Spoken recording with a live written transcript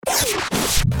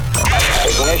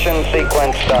Ignition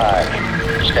sequence start.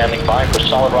 Standing by for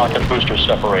solid rocket booster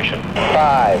separation.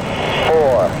 5,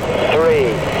 4,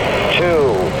 3,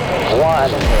 2,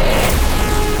 1.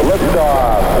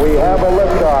 Liftoff. We have a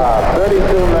liftoff. 32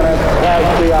 minutes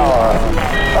past the hour.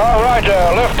 All right,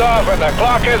 liftoff and the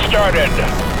clock has started.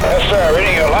 Yes, sir.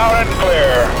 Reading you loud and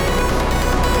clear.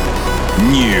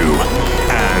 New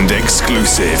and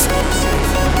exclusive.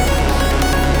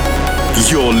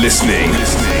 You're listening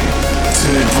to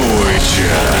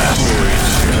Voyager.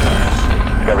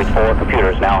 Discovery's 4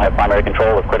 computers now have primary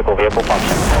control of critical vehicle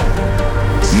function.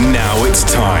 Now it's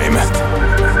time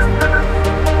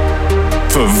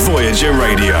for Voyager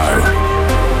Radio.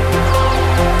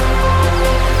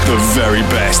 The very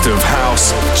best of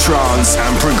house, trance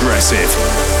and progressive.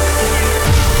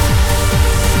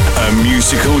 A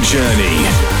musical journey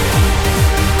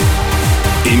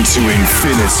into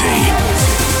infinity.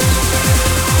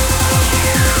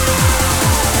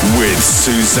 With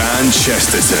Suzanne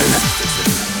Chesterton.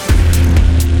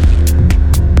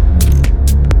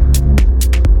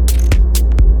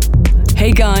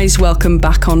 Hey guys, welcome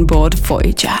back on board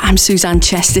Voyager. I'm Suzanne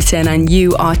Chesterton and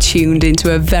you are tuned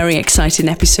into a very exciting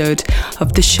episode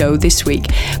of the show this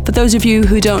week. For those of you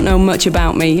who don't know much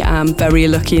about me, I'm very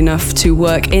lucky enough to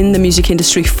work in the music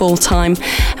industry full time,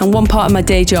 and one part of my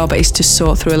day job is to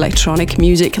sort through electronic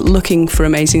music looking for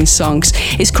amazing songs.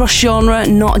 It's cross-genre,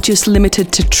 not just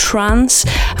limited to trance.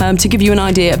 To give you an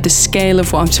idea of the scale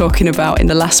of what I'm talking about, in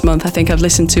the last month I think I've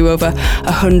listened to over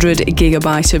 100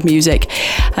 gigabytes of music.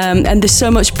 And there's so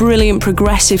much brilliant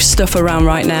progressive stuff around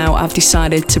right now, I've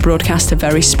decided to broadcast a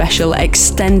very special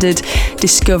extended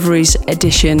Discoveries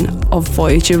edition of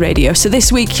Voyager Radio. So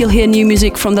this week you'll hear new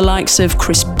music from the likes of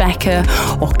Chris Becker,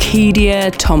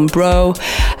 Orchidia, Tom Bro,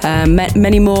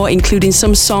 many more, including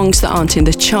some songs that aren't in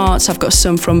the charts. I've got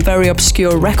some from very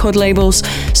obscure record labels,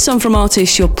 some from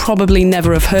artists you'll probably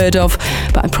never have heard of,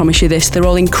 but I promise you this, they're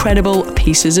all incredible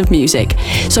pieces of music.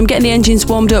 So I'm getting the engines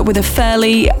warmed up with a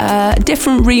fairly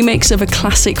different remix of a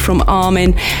classic from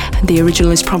Armin. The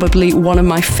original is probably one of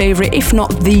my favourite, if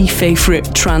not the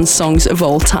favourite, trance songs of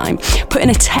all time. Putting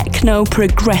a techno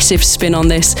progressive spin on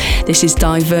this, this is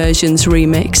Diversion's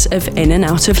remix of In and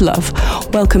Out of Love.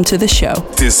 Welcome to the show.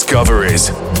 Discoveries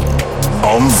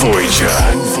on Voyager.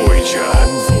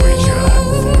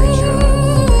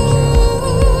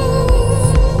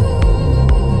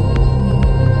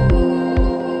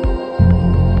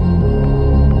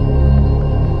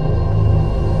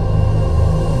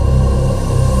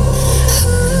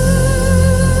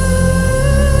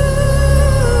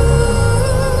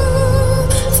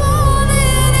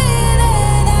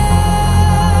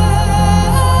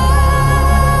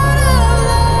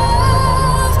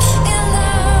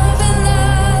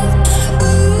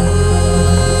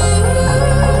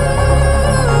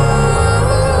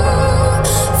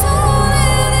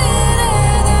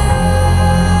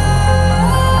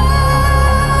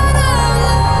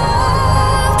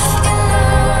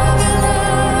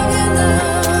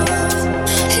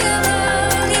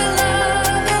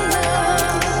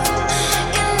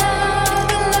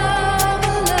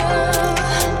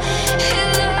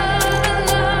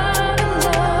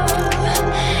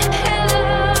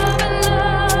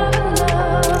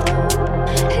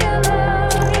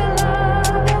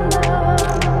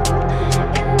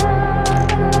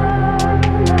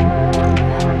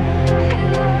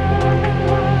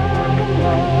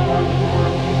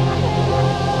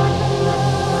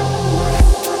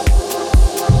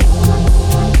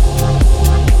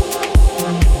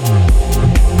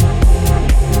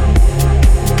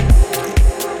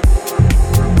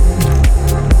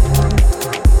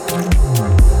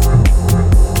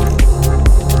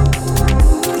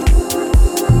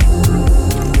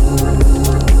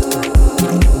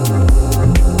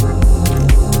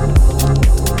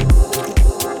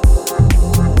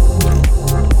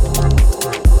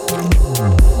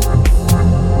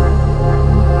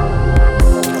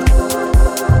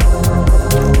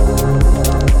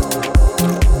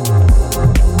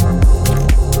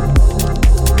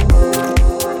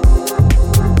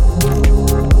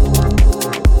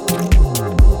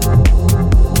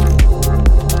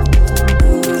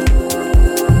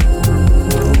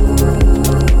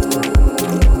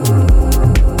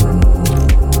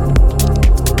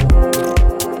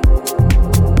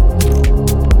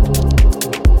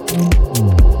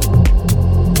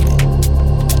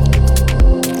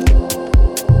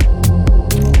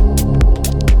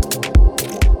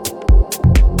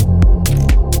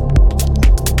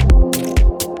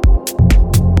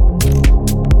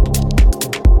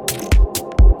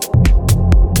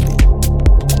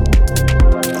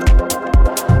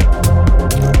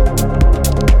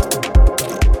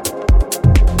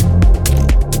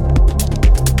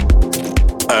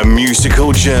 a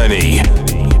musical journey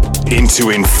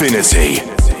into infinity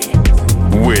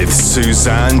with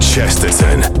Suzanne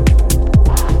Chesterton.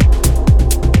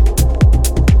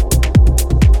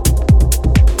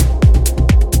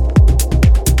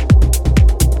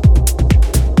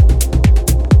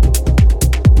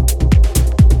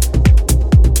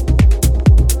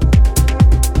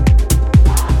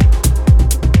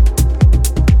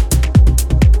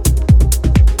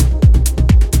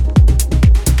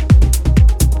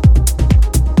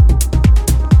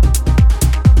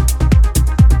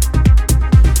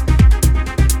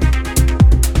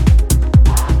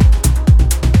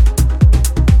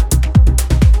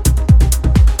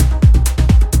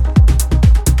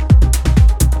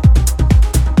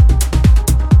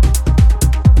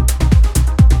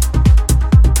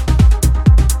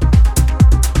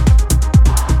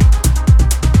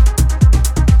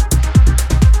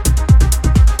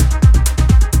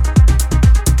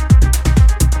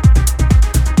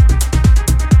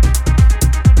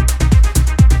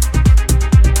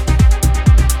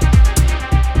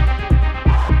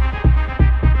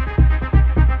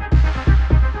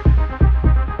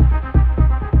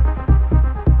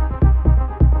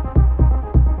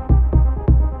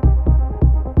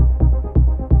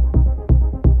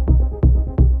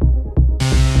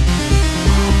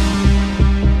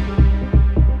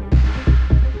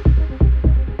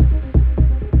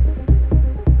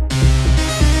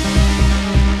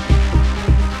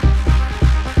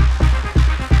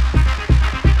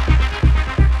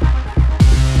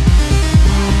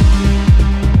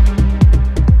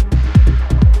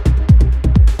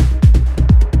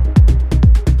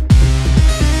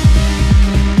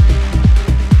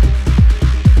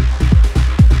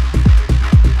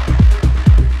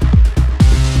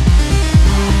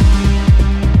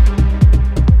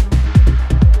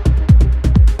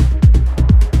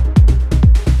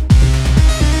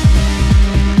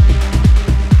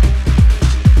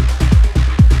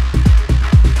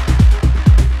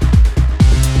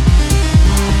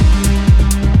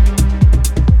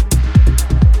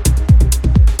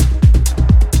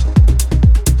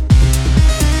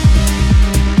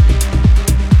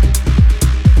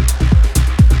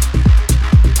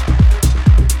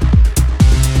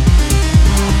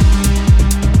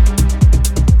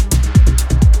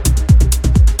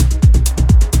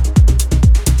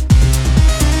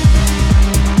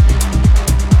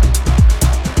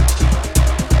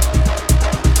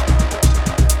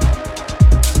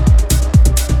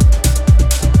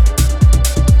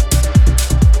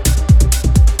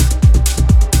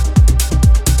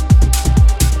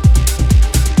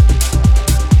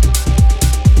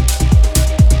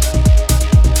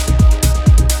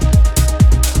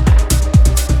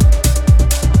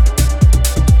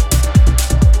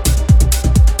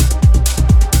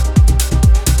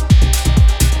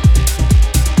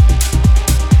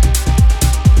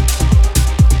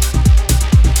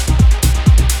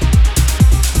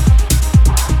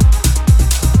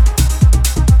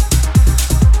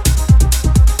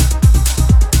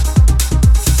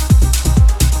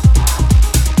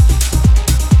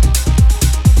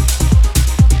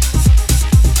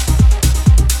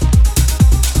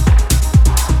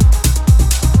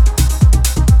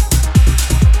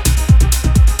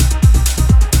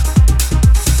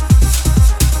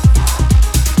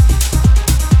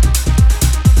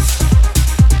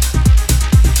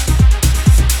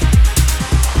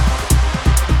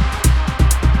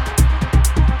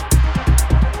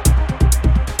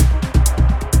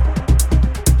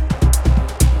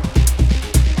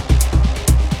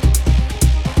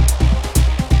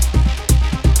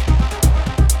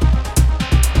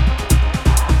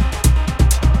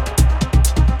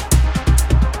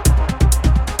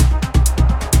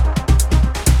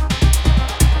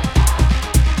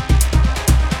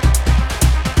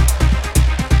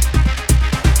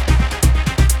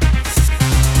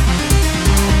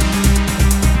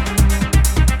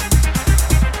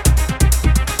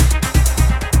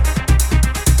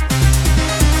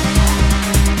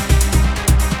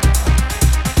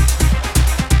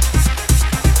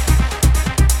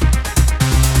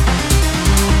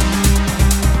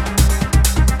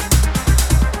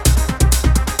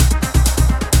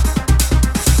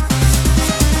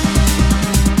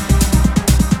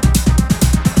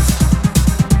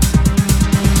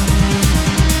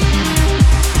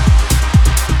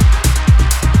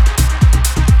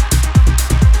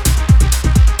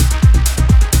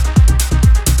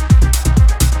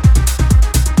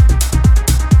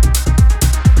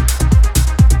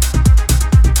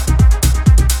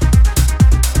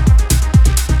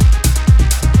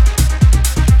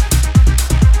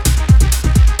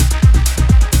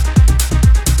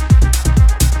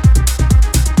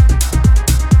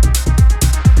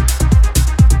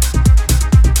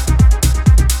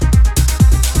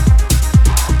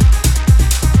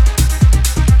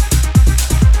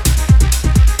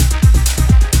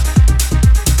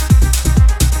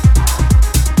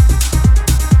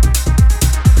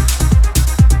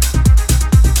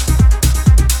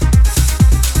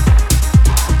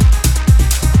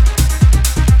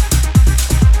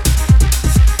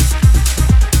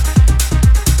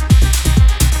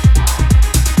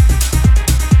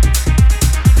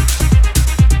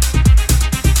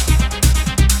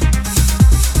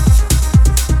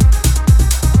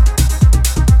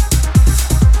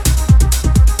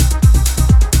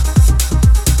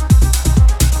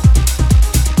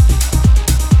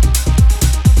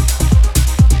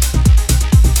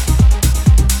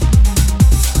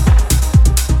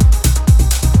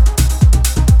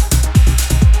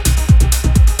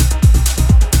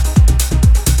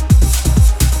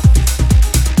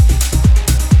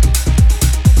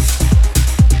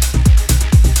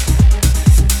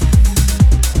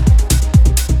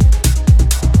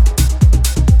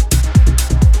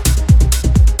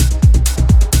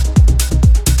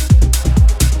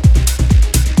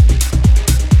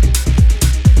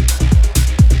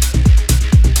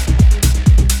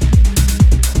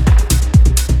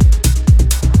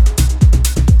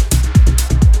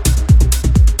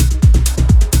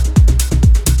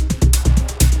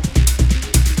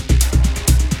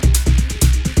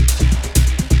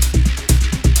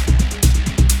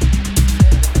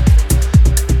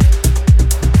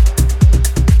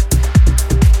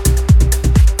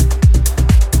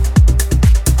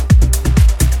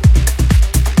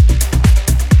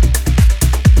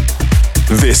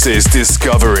 This is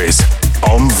Discoveries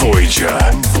on Voyager.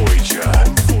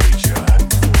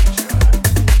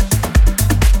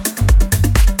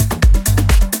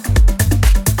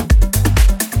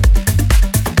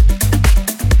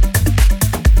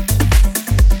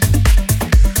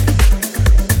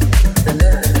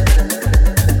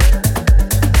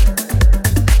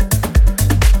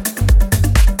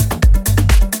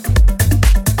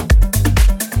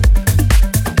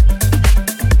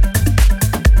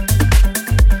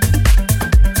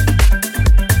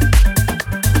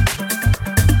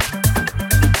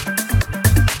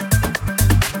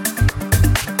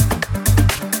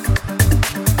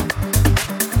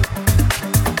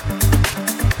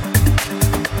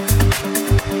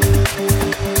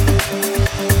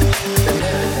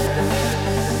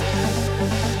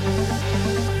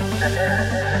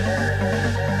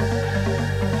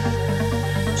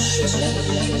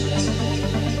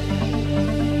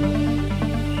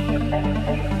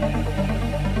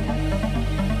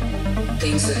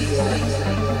 Things that you like,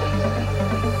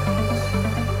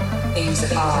 things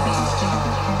that are,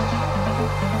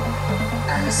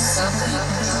 and something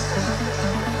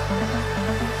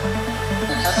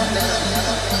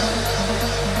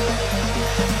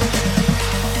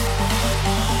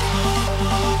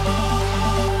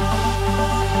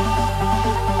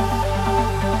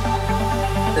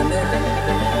the mirror.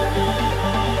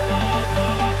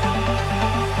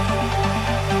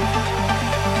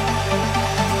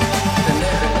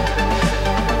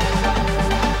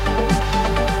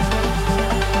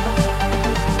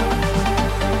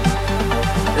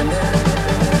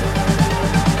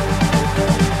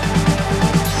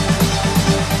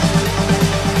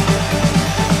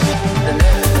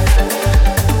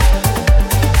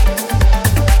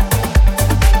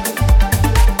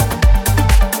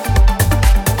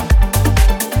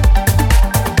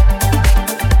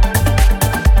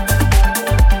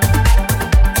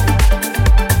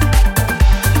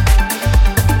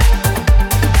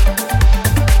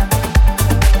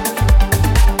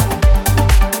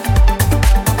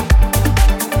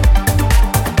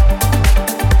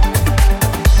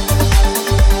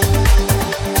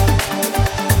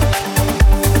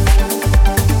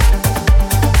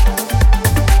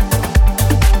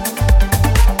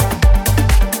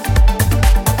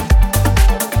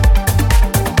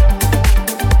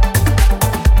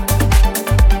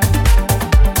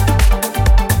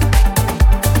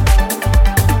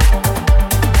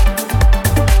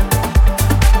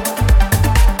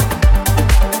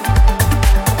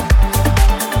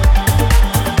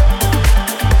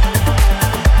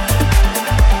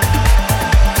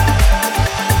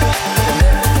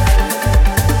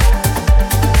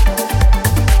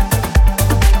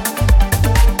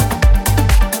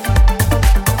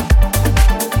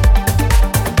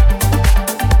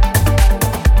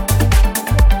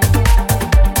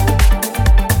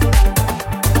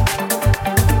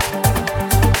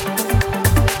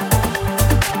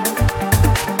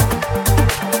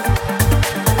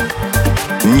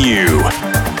 New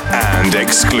and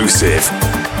exclusive.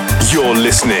 You're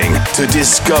listening to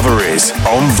Discoveries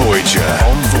on Voyager.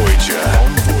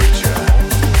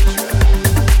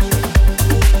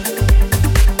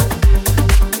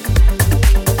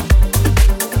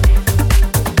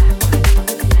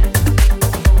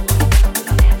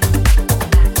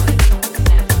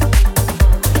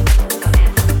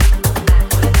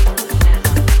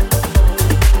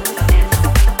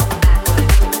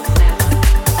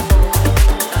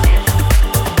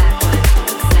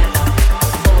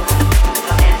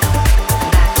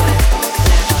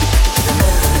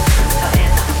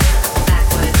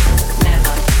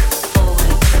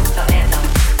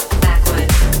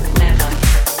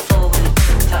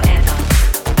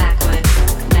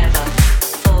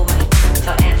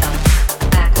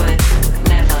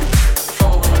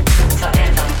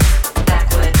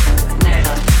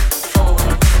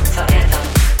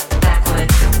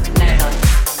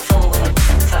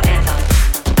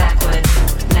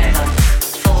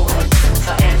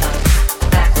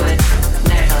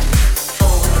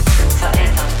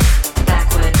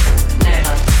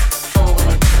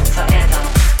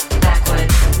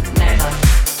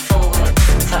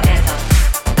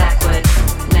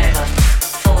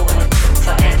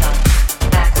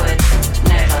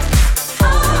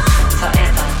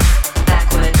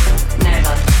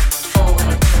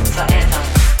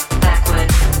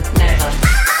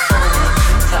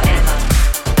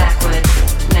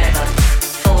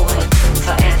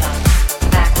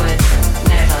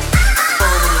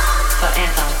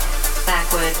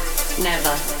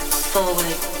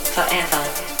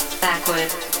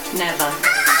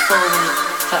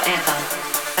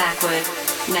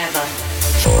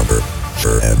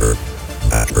 forever,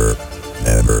 after,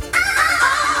 never.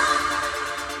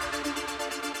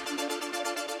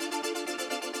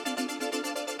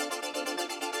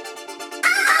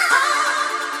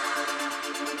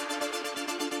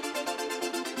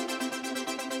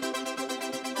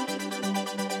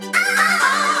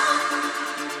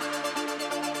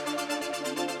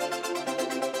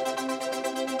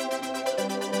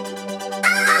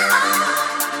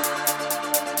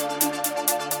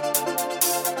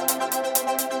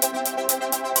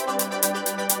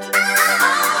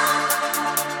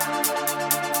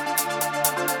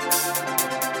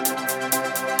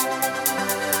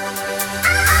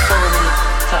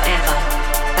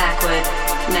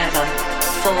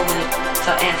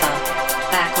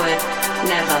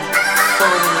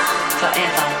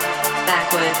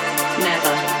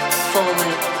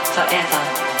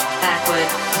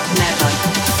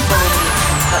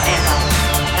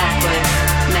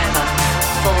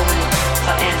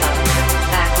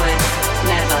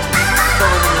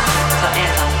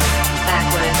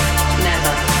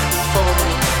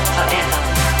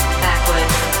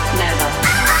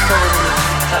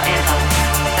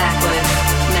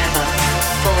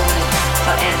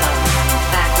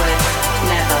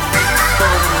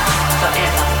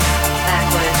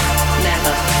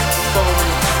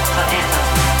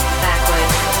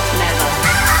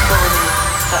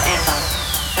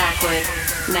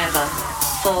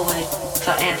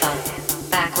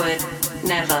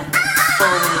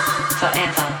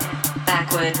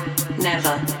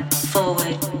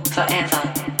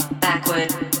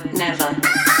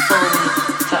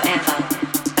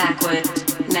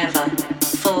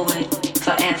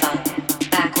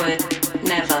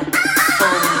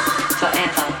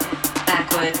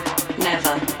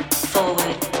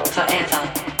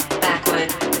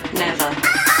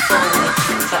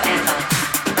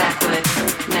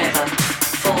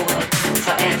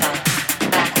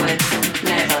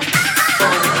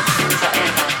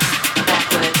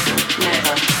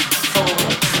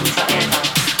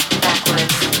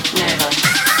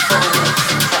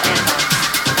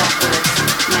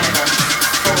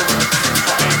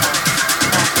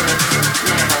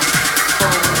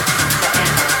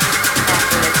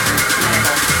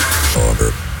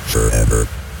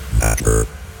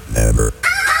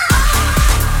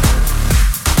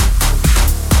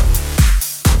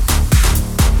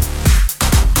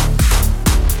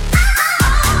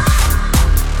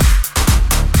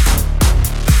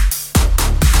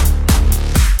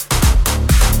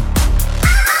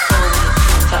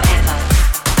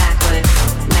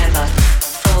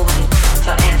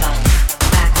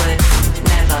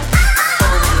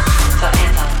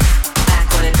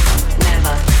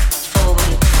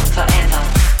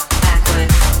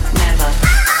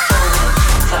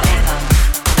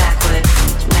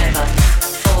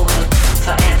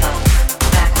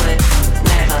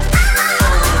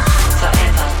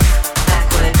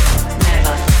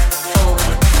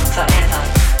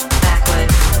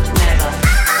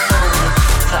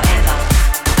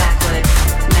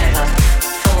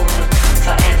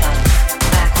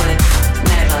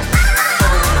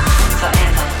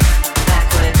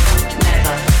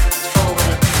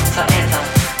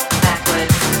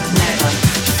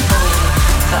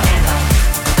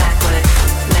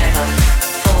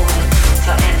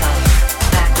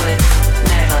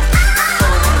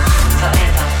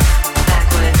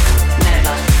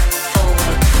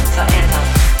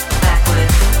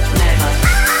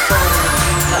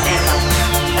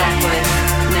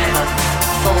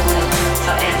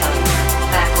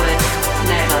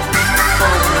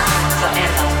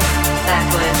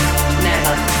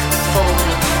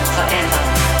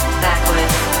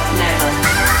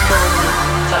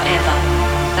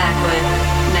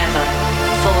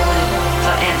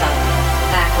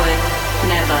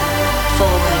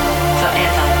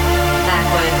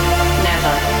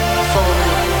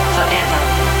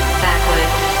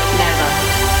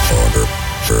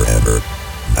 Forever,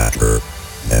 after,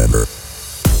 never.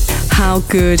 How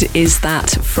good is that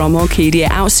from Orkidea?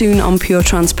 Out soon on Pure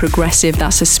Trance Progressive.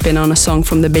 That's a spin on a song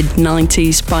from the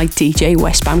mid-90s by DJ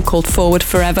Westbam called Forward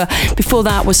Forever. Before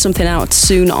that was something out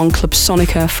soon on Club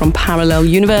Sonica from Parallel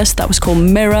Universe. That was called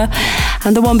Mirror.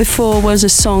 And the one before was a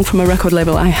song from a record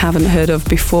label I haven't heard of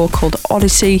before called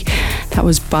Odyssey. That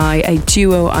was by a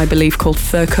duo, I believe, called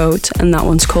Furcoat, and that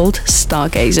one's called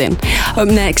Stargazing. Up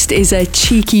next is a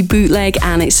cheeky bootleg,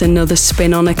 and it's another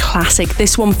spin on a classic.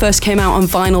 This one first came out on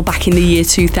vinyl back in the year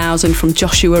 2000 from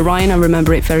Joshua Ryan. I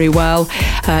remember it very well.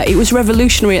 It was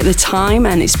revolutionary at the time,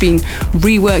 and it's been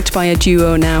reworked by a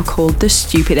duo now called The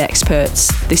Stupid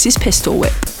Experts. This is Pistol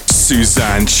Whip.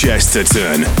 Suzanne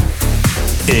Chesterton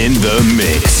in the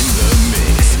mix.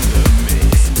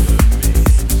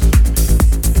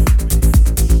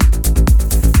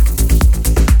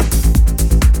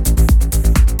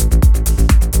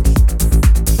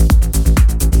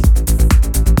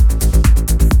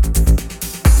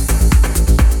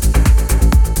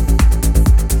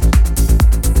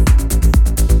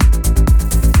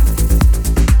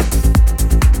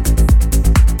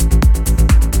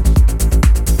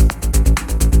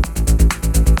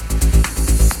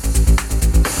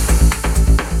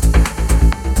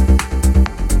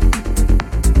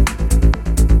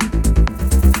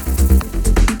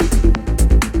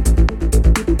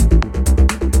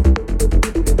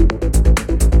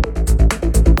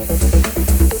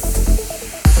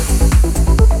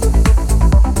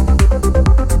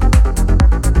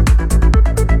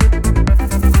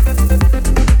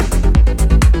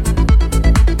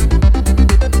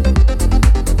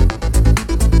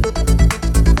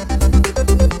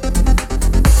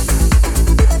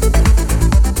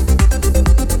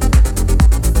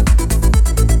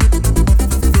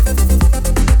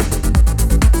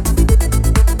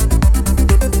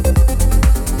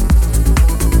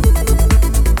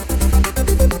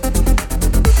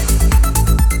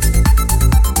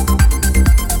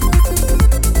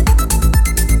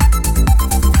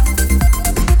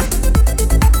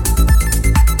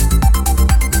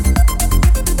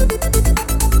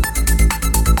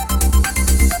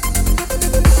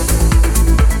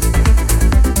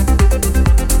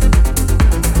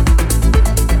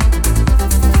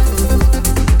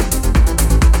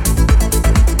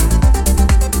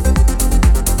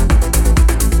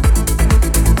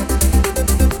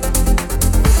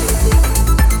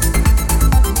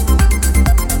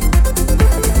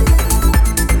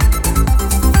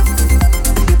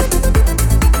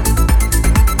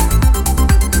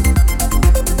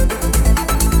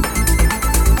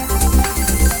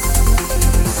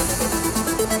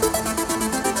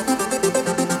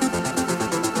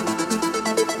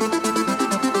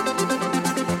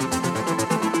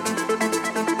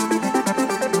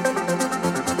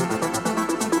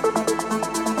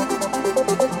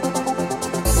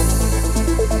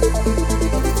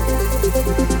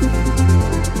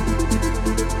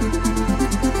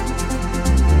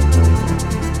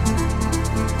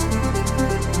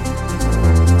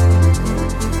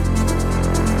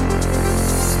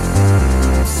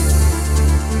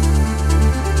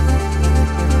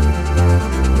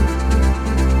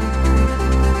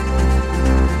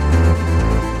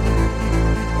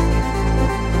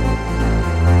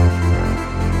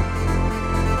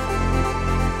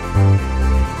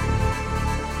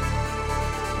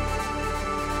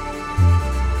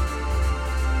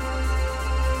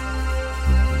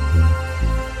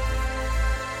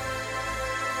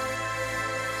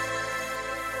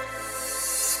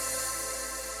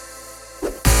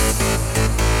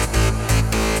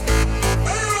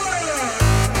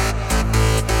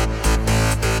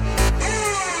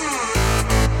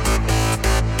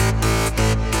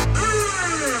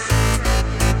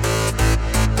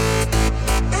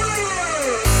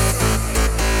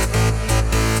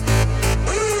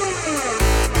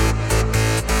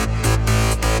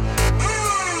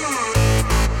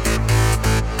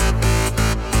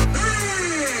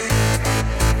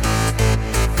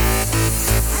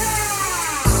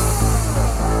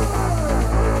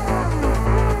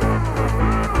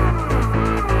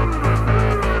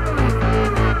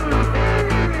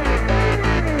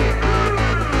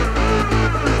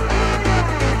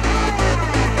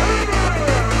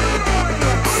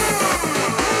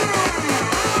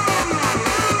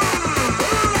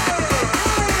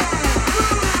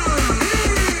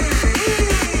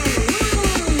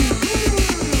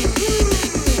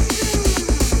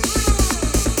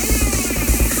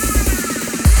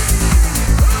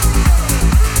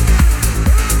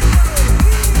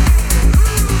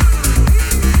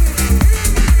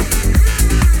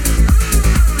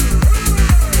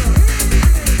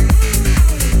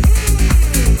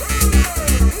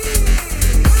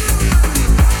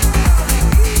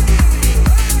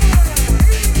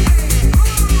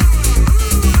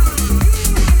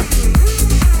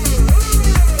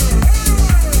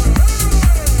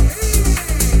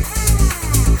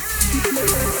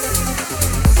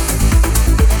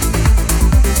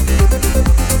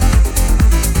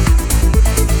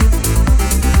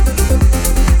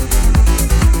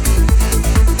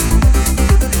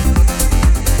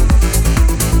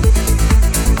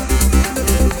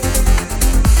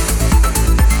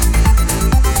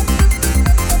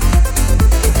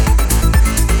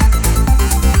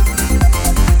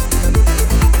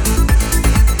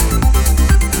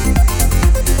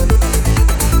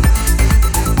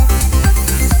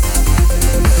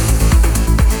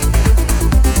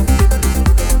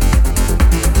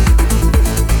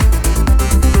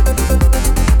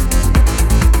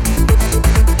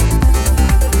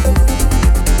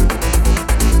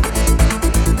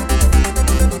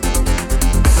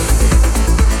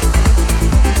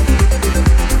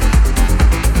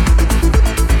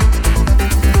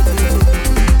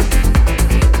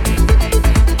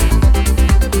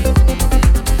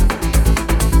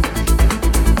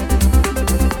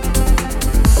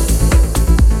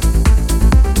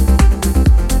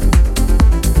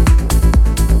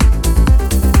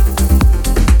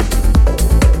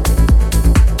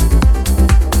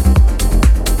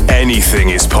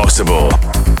 possible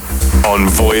on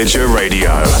Voyager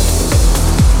Radio.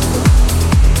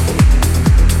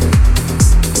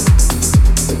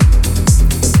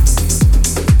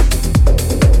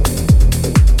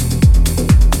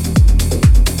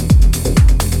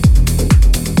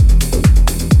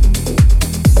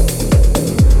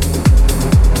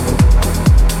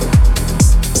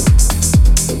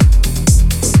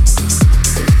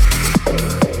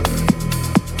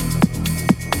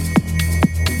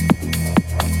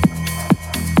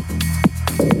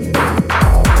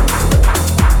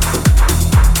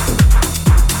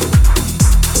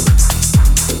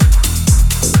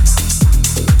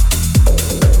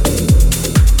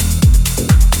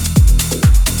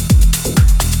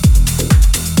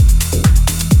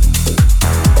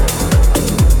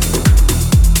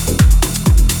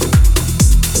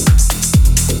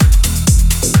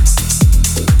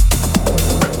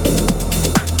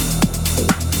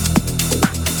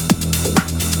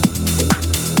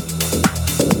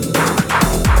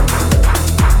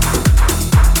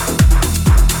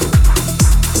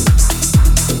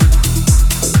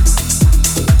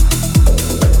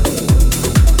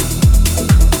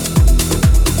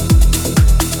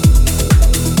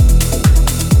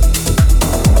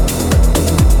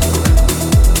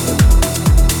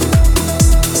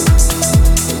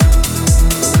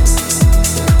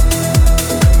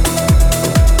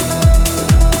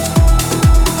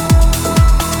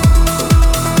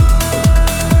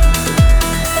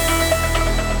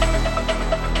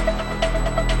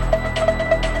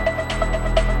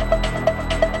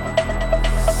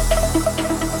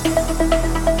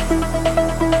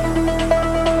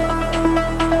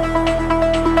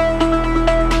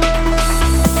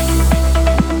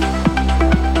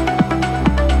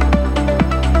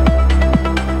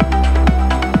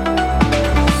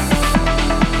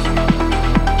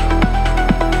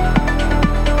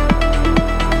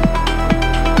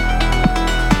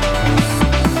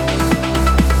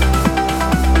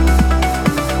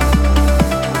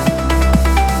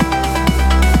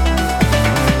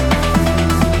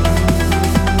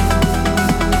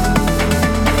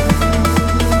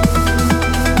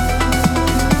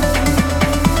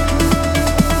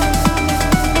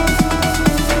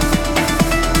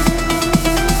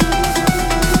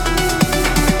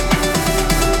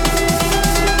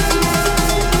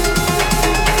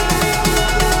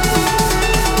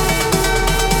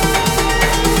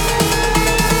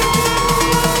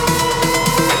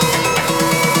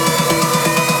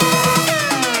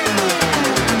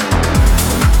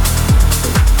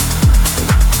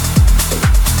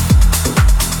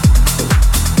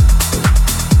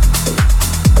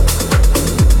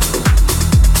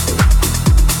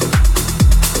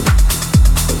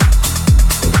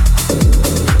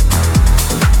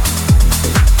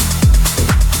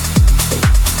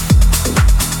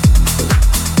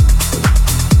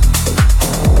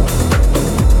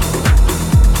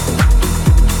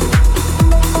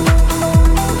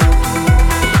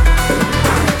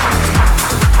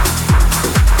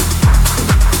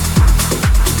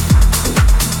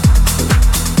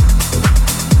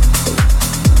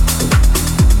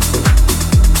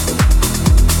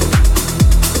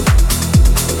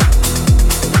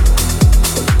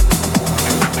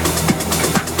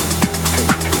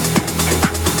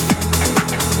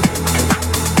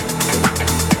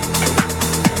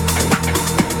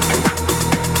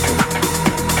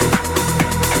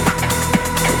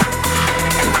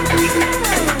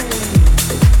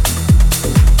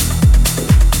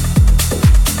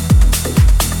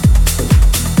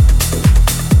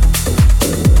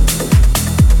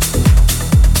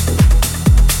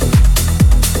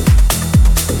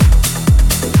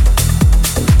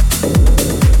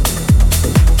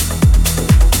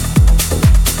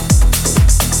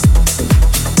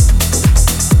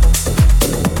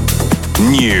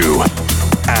 New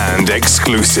and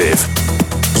exclusive.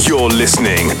 You're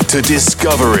listening to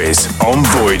Discoveries on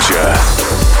Voyager.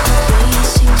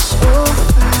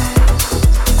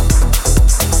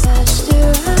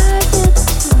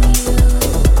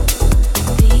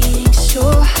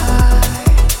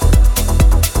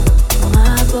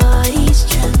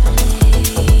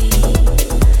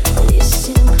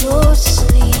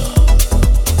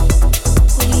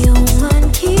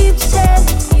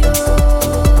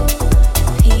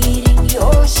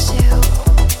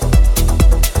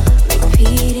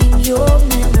 Your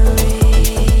memory.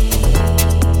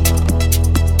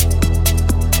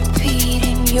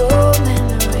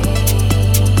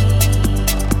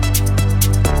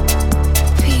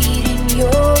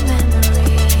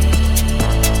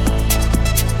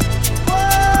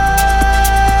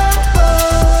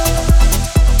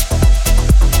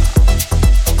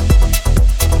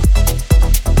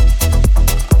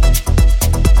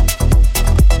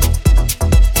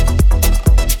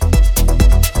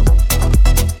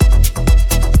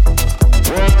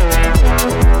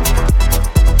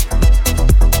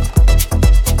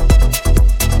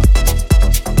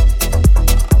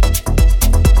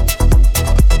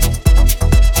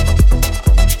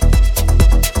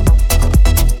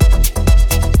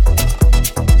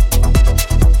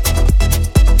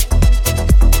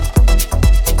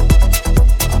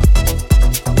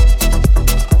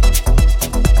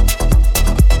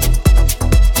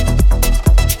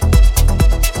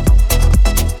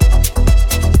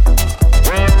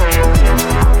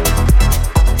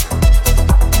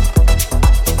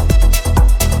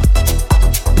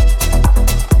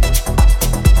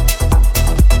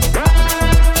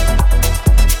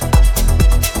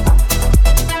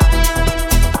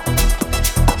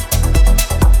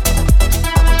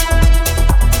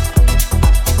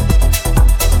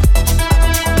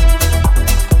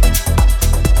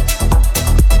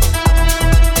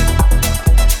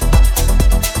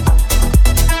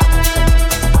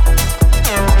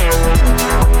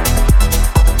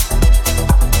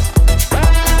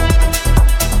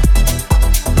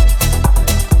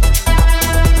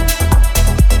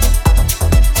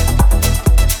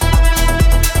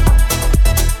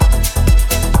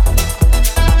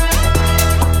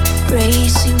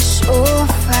 racing so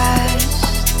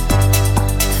fast.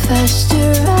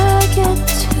 Faster I get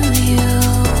to you,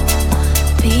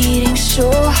 beating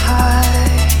so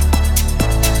hard.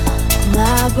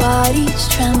 My body's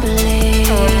trembling.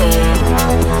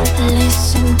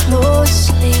 Listen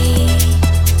closely.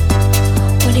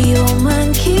 What your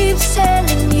mind keeps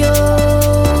telling you,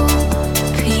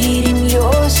 repeating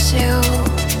yourself,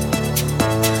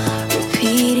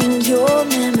 repeating your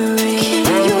memory.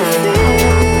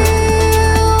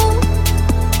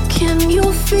 Can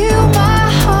you feel my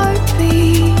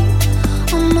heartbeat?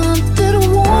 I'm not that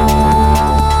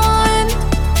one,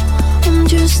 I'm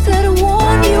just that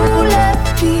one you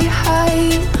left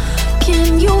behind.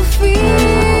 Can you feel?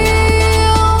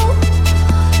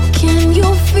 Can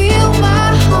you feel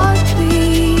my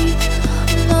heartbeat?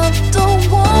 I'm not the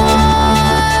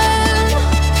one,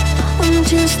 I'm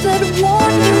just that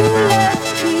one you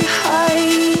left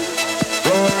behind.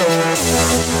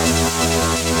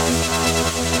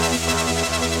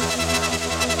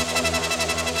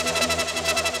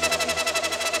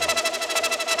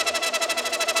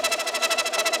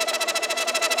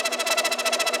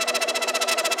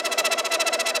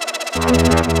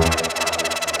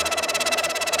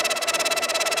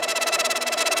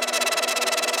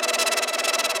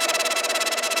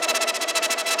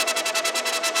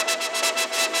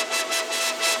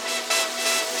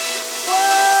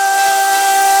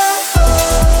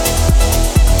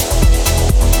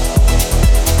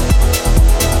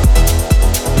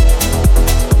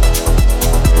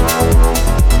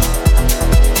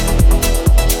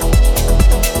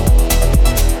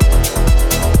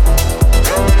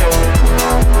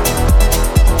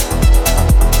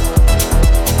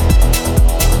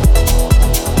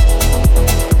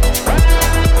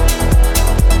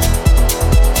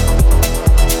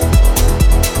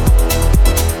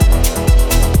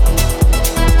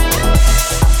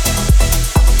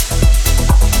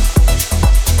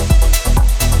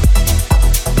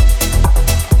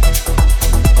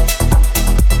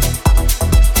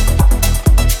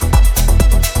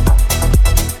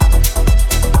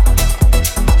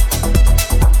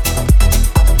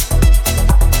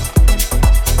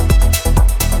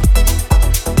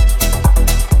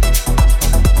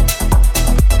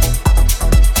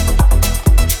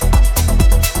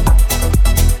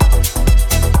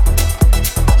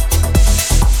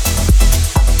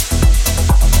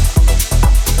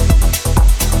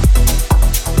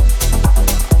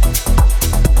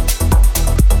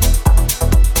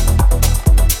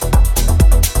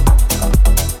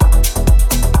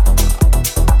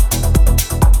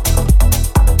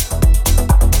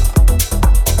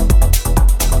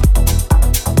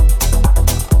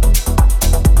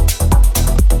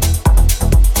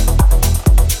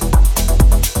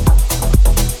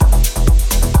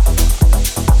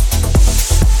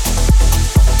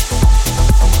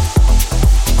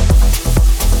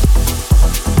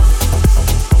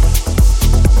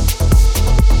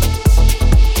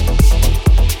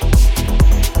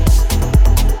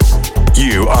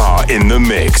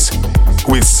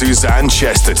 Suzanne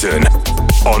Chesterton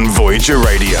on Voyager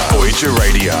Radio. Voyager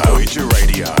Radio. Voyager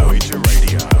Radio. Voyager Radio.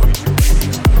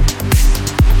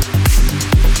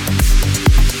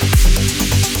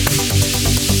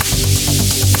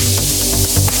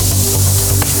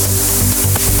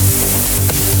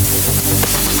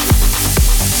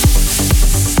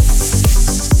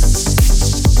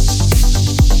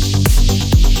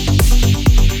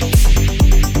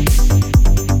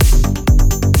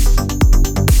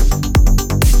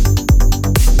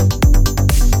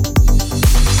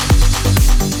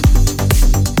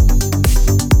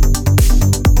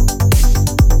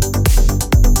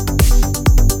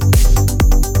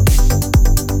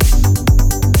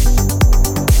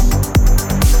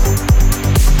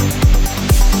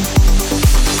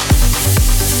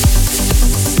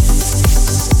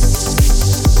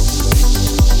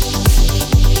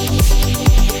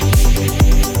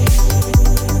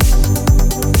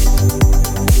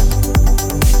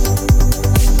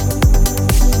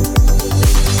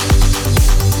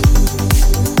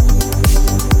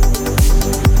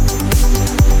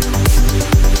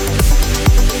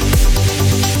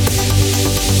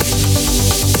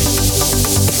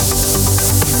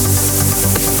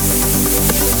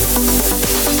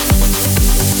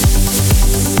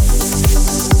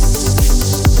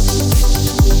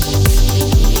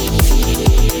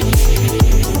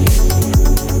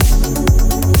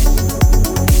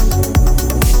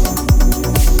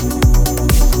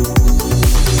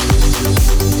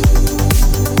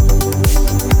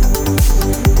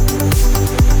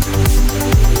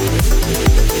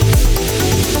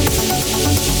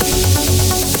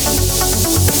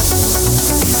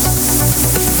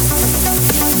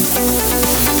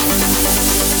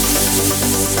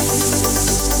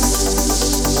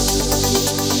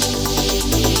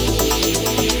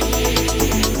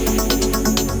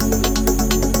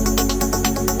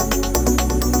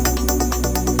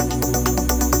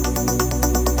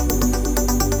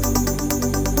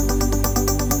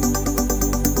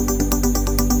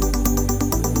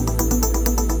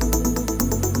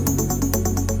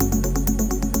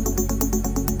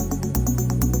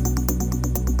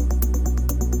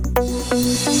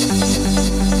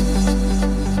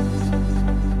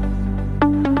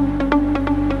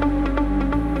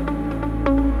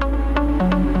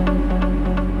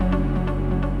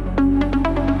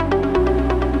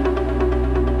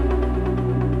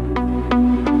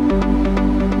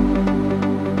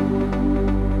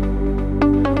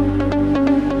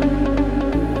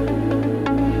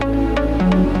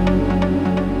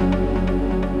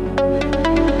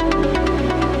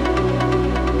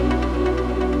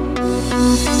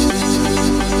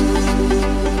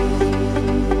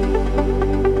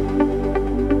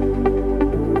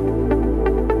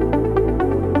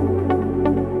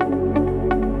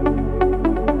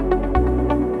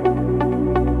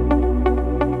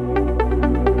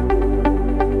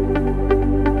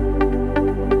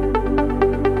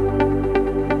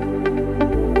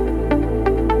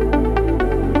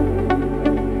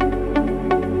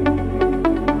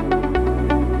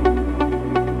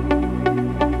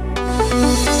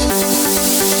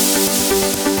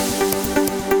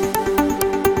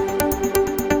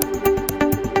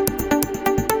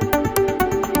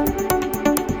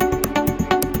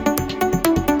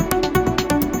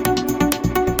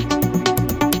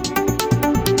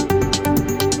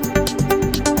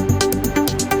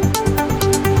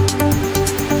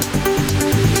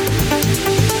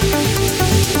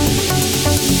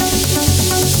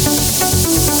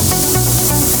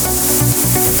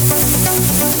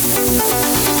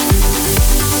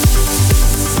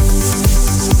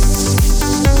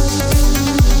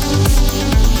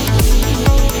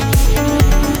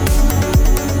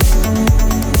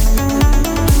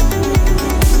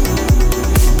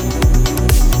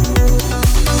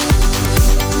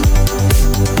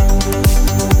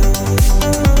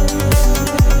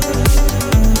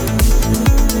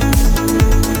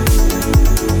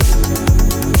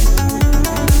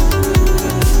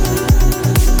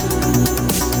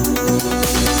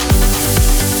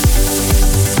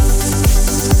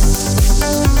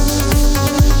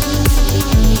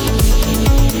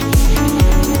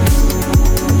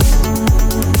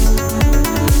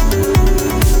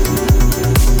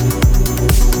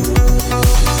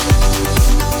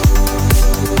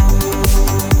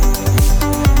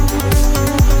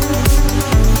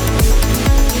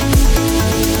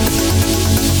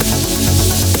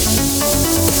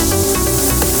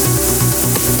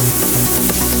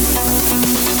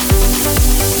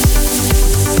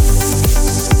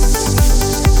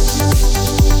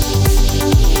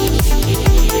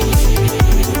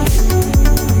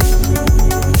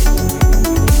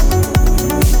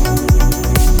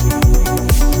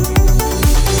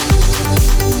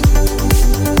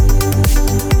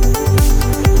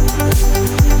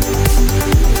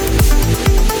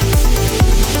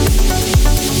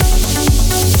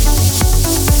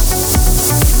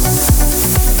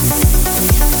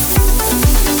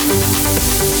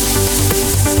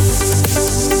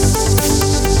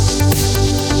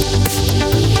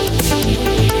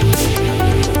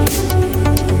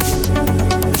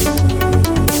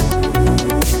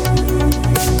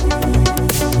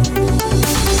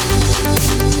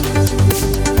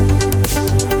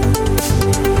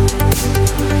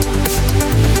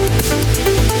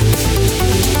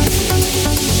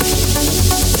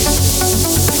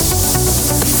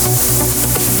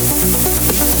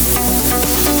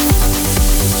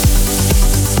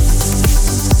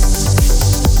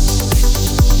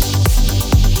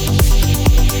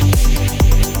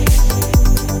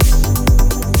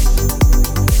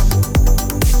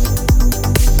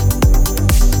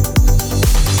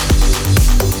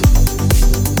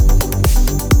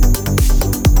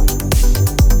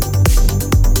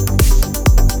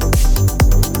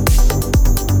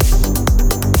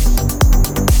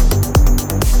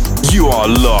 are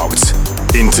locked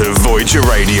into Voyager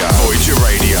Radio. Voyager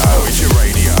Radio. Voyager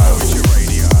Radio. Voyager Radio.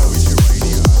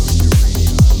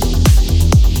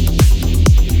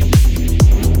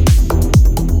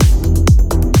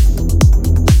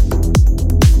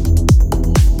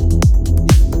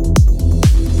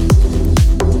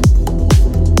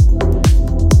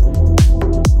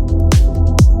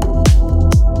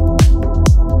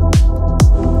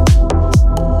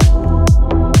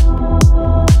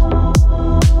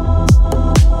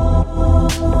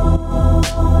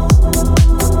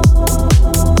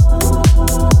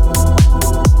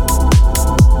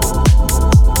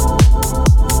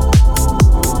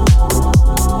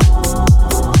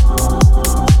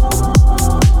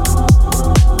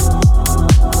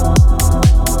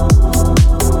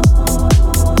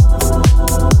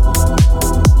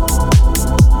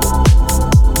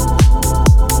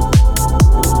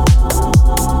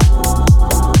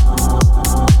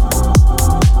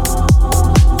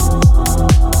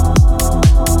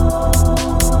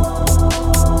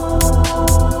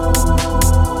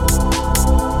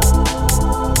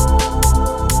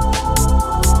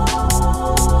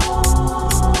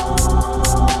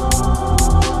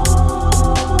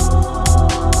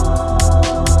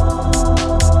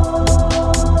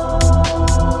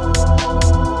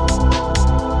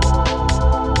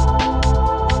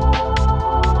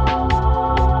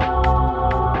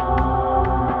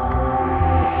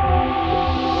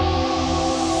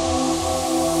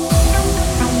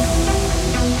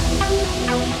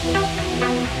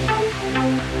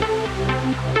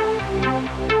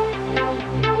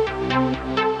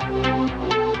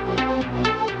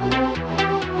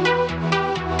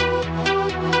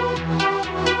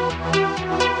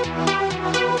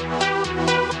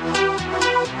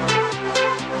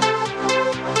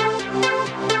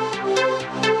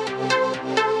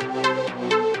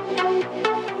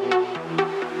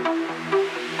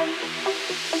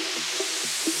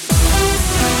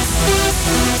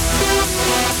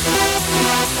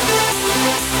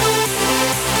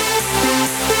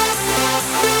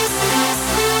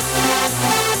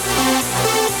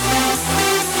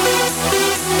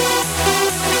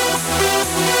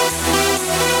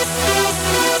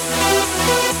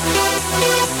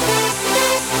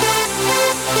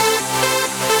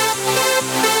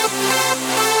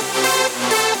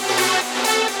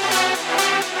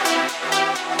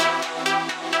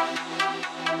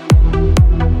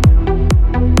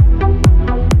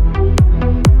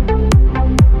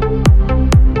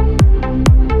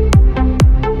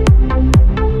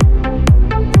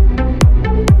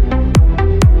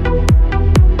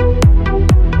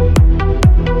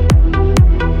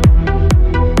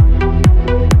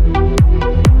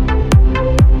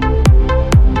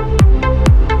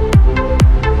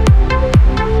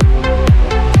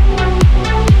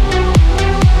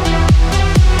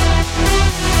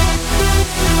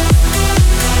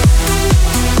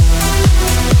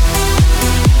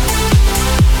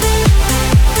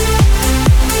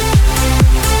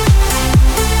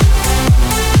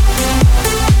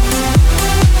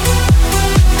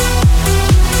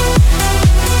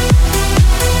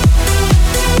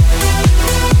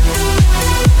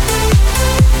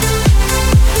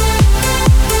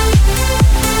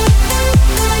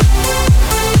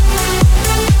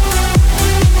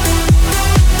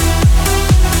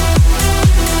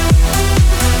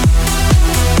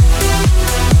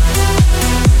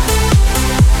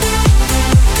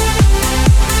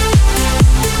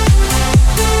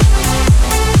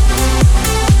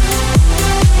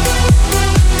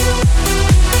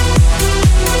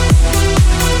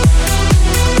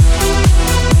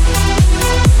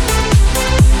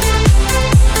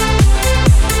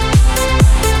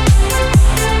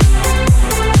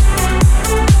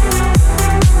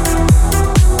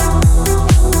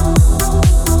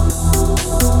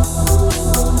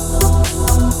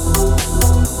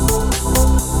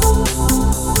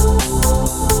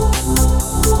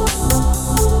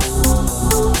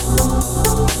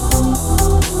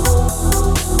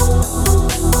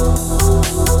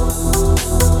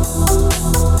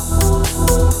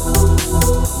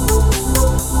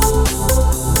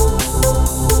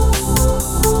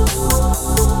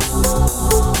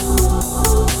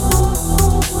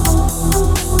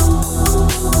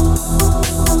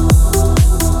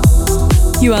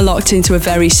 You are locked into a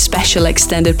very special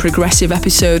extended progressive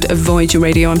episode of Voyager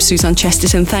Radio. I'm Suzanne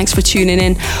Chesterton. Thanks for tuning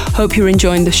in. Hope you're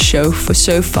enjoying the show for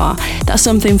so far. That's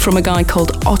something from a guy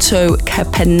called Otto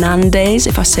Capenandes,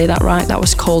 if I say that right. That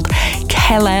was called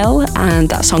Kelel, and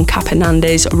that's on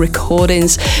Capenandes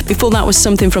Recordings. Before that was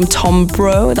something from Tom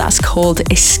Bro, that's called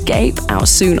Escape, out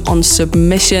soon on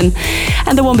Submission.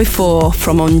 And the one before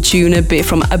from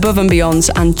Above and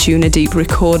Beyond's and Juna Deep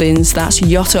Recordings, that's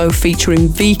Yotto featuring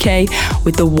VK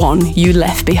with The One You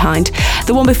Left Behind.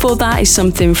 The one before that is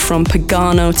something from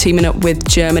Pagano teaming up with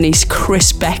Germany's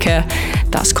Chris Becker,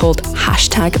 that's called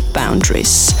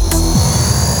 #Boundaries.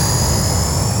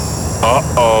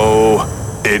 Uh-oh.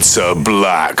 It's a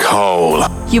black hole.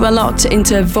 You are locked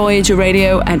into Voyager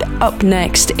Radio, and up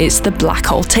next it's The Black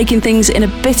Hole, taking things in a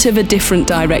bit of a different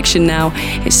direction now.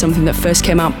 It's something that first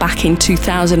came out back in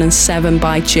 2007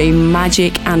 by J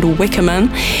Magic and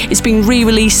Wickerman. It's been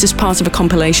re-released as part of a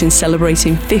compilation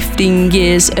celebrating 15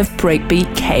 years of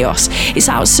breakbeat chaos. It's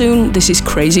out soon. This is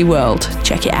Crazy World.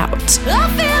 Check it out.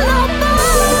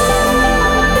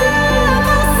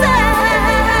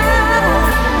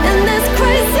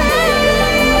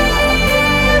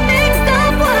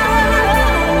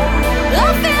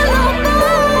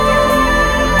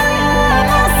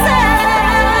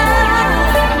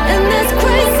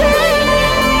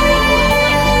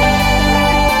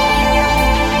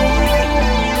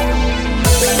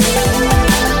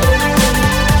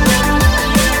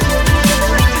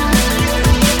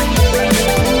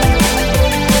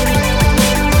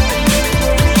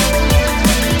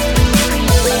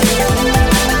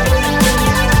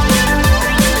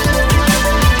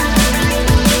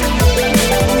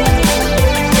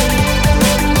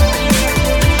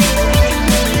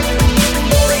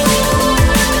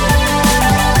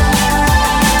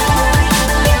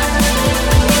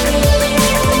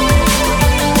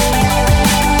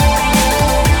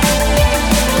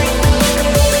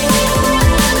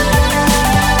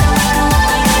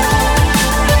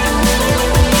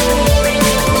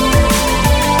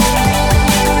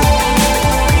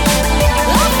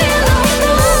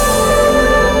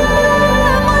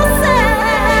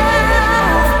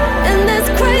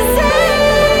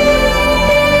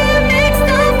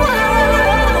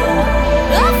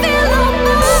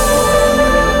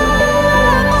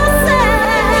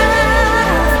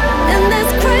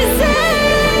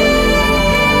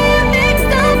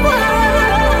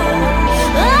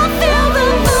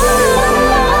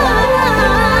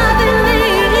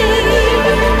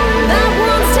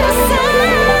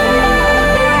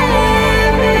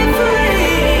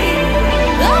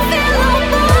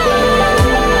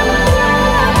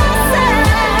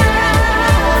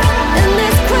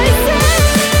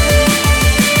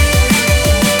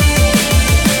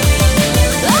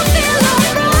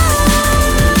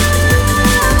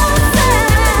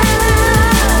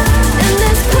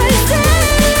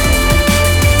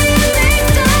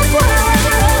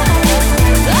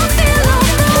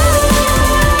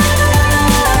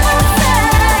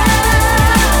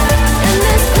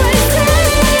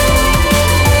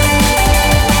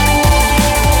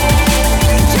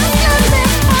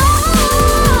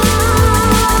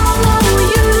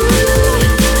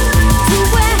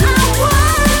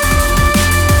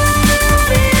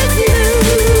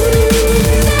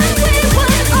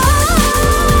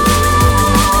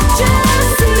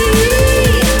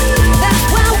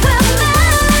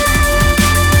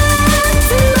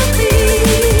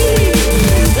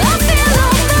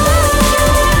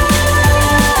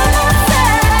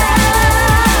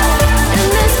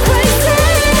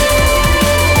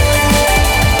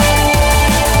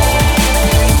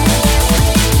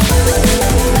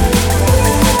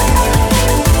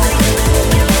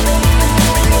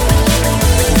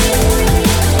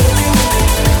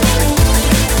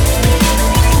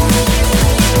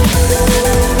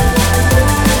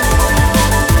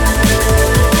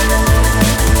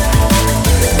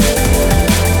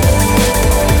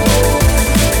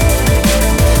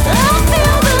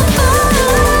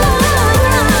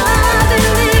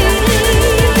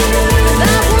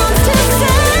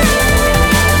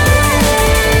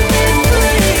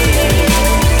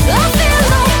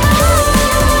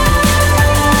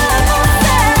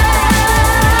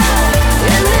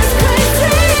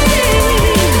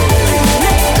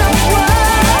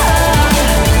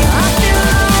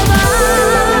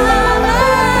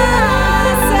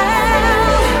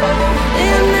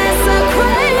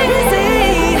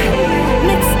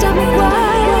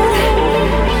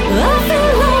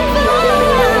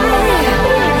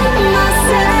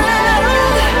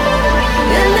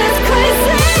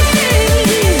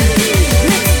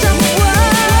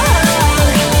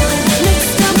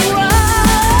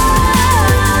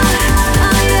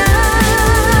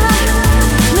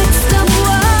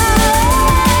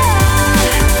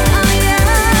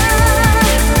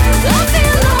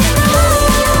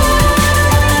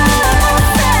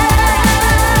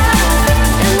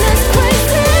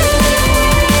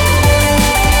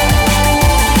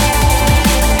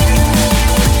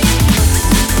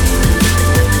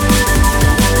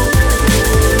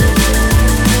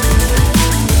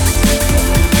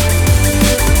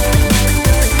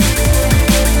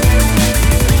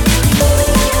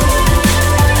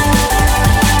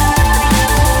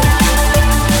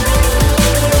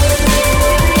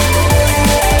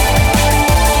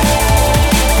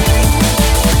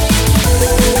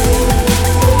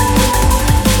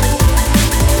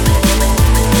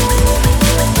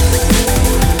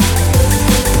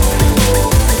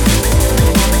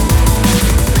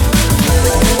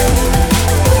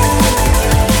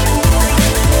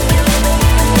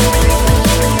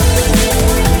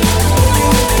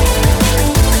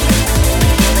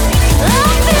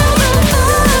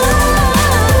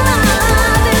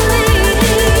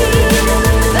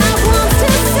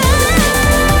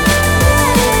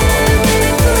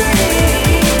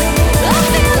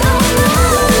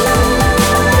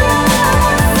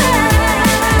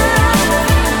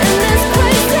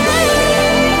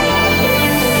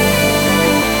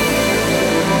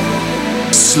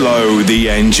 slow the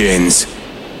engines.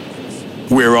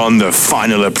 We're on the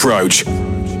final approach.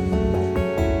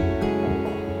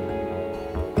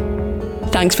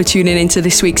 Thanks for tuning into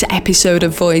this week's episode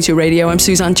of Voyager Radio. I'm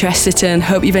Suzanne Chesterton.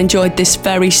 Hope you've enjoyed this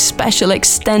very special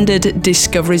extended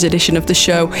Discoveries edition of the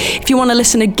show. If you want to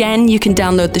listen again, you can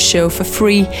download the show for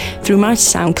free through my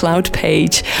SoundCloud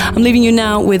page. I'm leaving you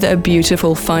now with a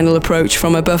beautiful final approach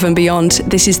from Above and Beyond.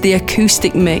 This is the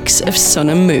acoustic mix of Sun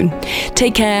and Moon.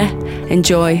 Take care,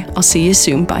 enjoy. I'll see you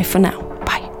soon. Bye for now.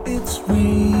 Bye. It's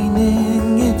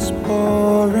raining, it's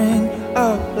pouring,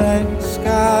 a black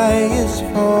sky is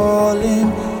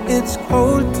falling. It's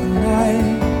cold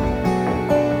tonight.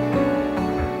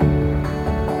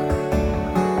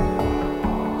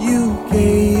 You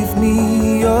gave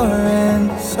me your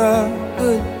answer,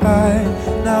 goodbye.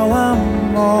 Now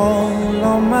I'm all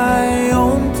on my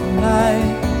own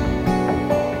tonight.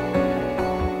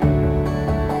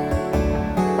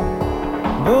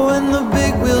 But when the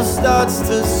big wheel starts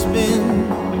to spin,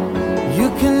 you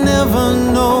can never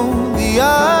know the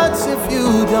odds. If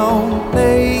you don't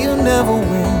play, you never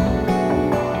win.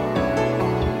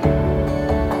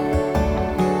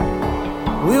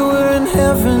 We were in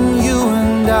heaven, you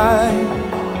and I.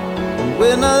 And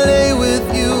when I lay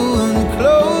with you and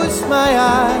close my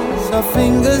eyes, our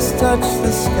fingers touch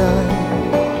the sky.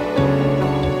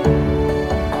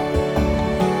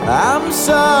 I'm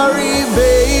sorry,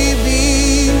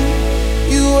 baby,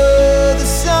 you were the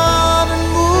sun and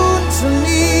moon to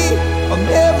me. I'll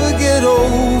never get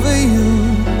over you,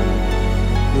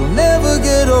 you'll never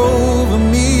get over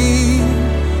me.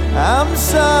 I'm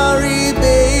sorry,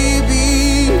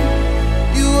 baby,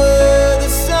 you were the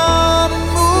sun and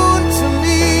moon to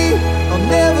me. I'll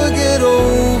never get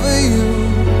over you,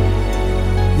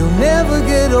 you'll never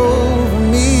get over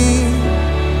me.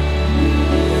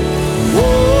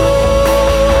 Whoa.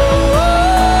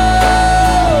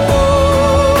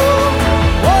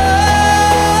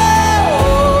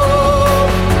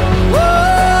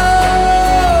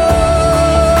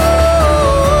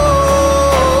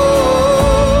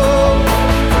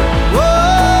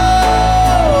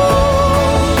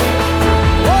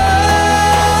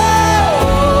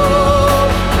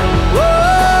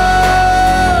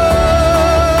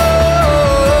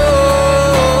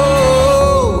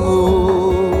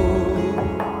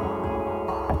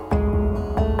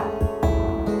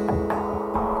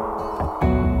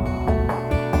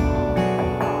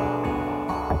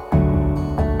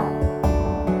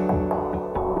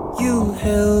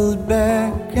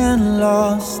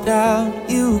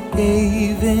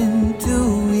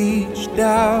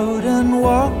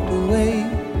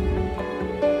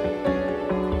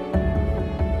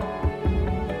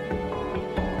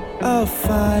 A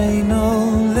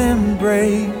final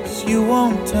embrace, you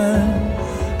won't turn,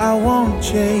 I won't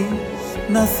chase,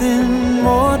 nothing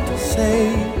more to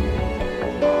say.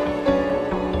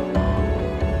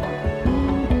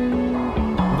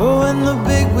 But when the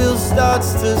big wheel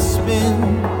starts to spin,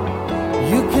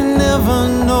 you can never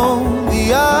know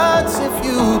the odds. If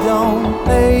you don't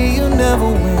play, you never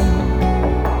win.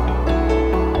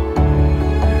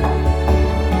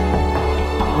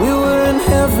 We were in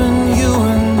heaven, you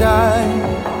and I.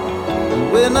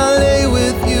 And when I lay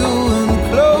with you and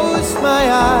close my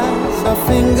eyes, our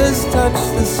fingers touch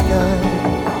the sky.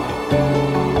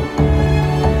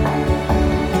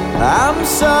 I'm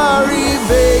sorry,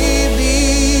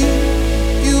 baby,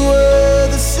 you were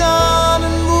the sun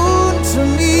and moon to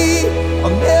me.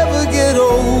 I'll never get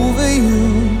over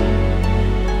you,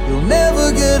 you'll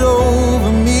never get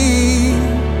over me.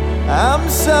 I'm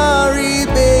sorry,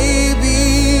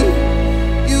 baby,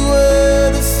 you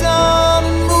were the sun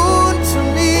and moon to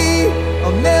me.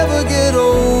 I'll never get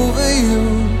over you,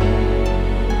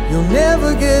 you'll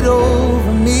never get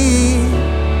over me.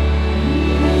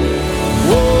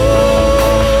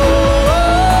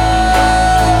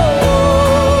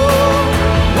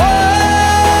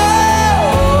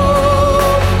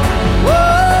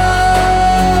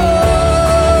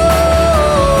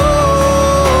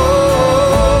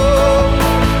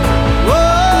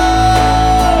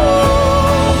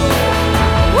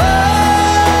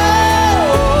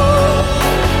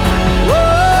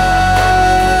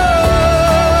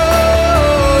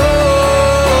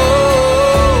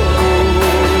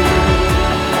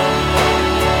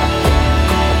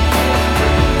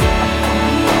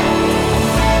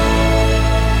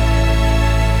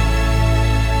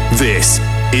 This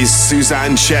is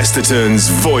Suzanne Chesterton's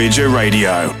Voyager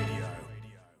Radio.